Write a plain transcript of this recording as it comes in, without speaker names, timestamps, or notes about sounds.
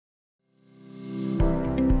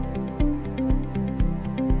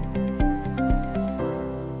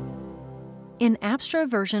In Apstra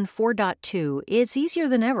version 4.2, it's easier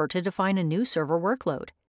than ever to define a new server workload.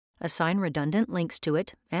 Assign redundant links to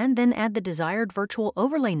it, and then add the desired virtual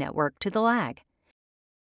overlay network to the lag.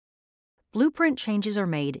 Blueprint changes are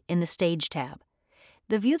made in the Stage tab.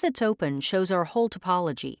 The view that's open shows our whole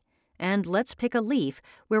topology, and let's pick a leaf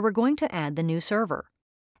where we're going to add the new server.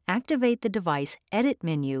 Activate the Device Edit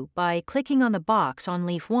menu by clicking on the box on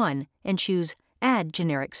leaf 1 and choose Add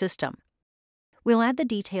Generic System. We'll add the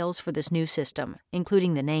details for this new system,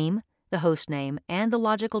 including the name, the host name, and the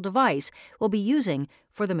logical device we'll be using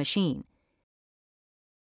for the machine.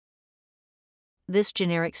 This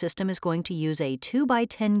generic system is going to use a 2 by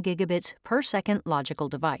 10 gigabits per second logical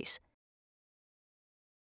device.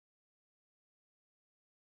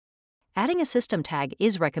 Adding a system tag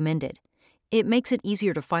is recommended. It makes it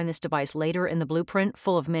easier to find this device later in the blueprint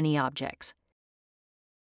full of many objects.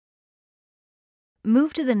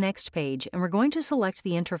 Move to the next page, and we're going to select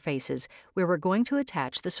the interfaces where we're going to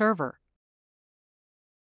attach the server.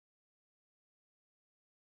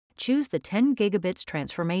 Choose the 10 gigabits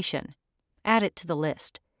transformation. Add it to the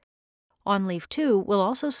list. On leaf 2, we'll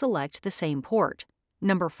also select the same port,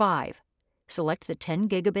 number 5. Select the 10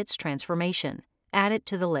 gigabits transformation. Add it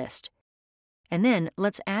to the list. And then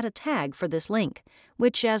let's add a tag for this link,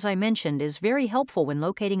 which, as I mentioned, is very helpful when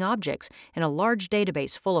locating objects in a large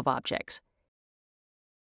database full of objects.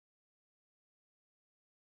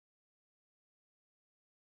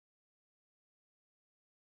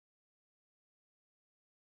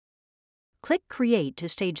 Click Create to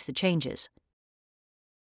stage the changes.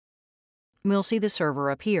 We'll see the server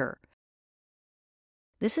appear.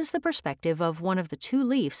 This is the perspective of one of the two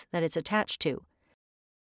leaves that it's attached to.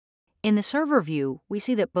 In the server view, we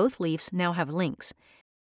see that both leaves now have links.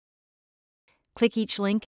 Click each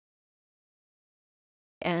link,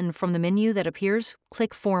 and from the menu that appears,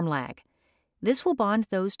 click Form Lag. This will bond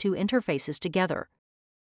those two interfaces together.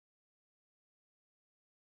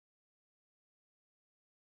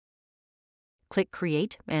 Click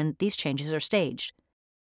Create, and these changes are staged.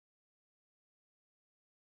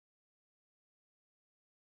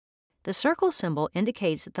 The circle symbol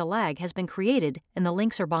indicates that the lag has been created and the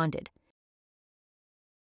links are bonded.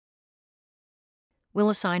 We'll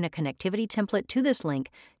assign a connectivity template to this link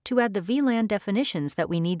to add the VLAN definitions that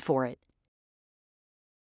we need for it.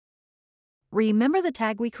 Remember the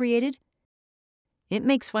tag we created? It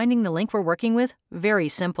makes finding the link we're working with very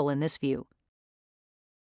simple in this view.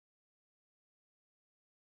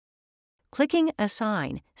 Clicking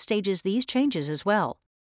Assign stages these changes as well.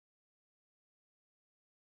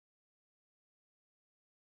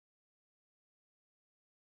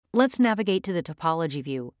 Let's navigate to the topology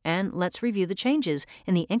view, and let's review the changes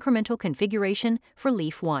in the incremental configuration for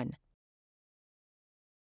leaf 1.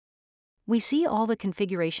 We see all the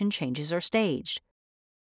configuration changes are staged.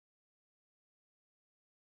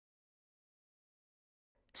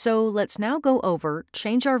 So let's now go over,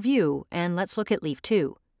 change our view, and let's look at leaf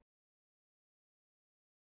 2.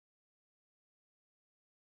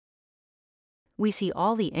 We see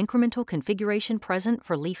all the incremental configuration present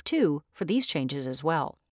for leaf 2 for these changes as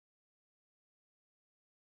well.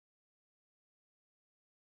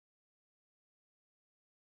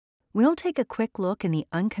 We'll take a quick look in the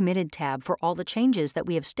Uncommitted tab for all the changes that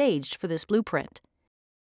we have staged for this blueprint.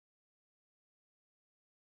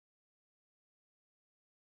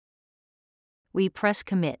 We press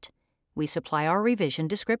Commit. We supply our revision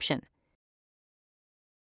description.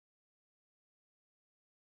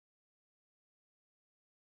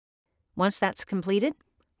 Once that's completed,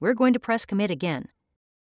 we're going to press Commit again.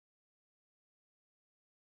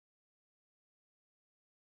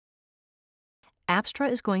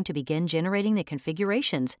 Apstra is going to begin generating the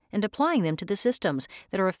configurations and applying them to the systems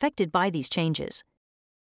that are affected by these changes.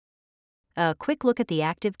 A quick look at the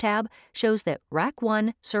Active tab shows that Rack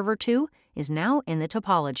 1 Server 2 is now in the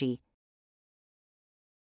topology.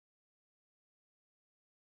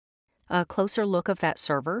 A closer look of that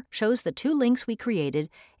server shows the two links we created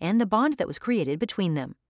and the bond that was created between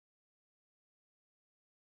them.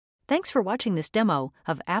 Thanks for watching this demo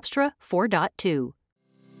of Apstra 4.2.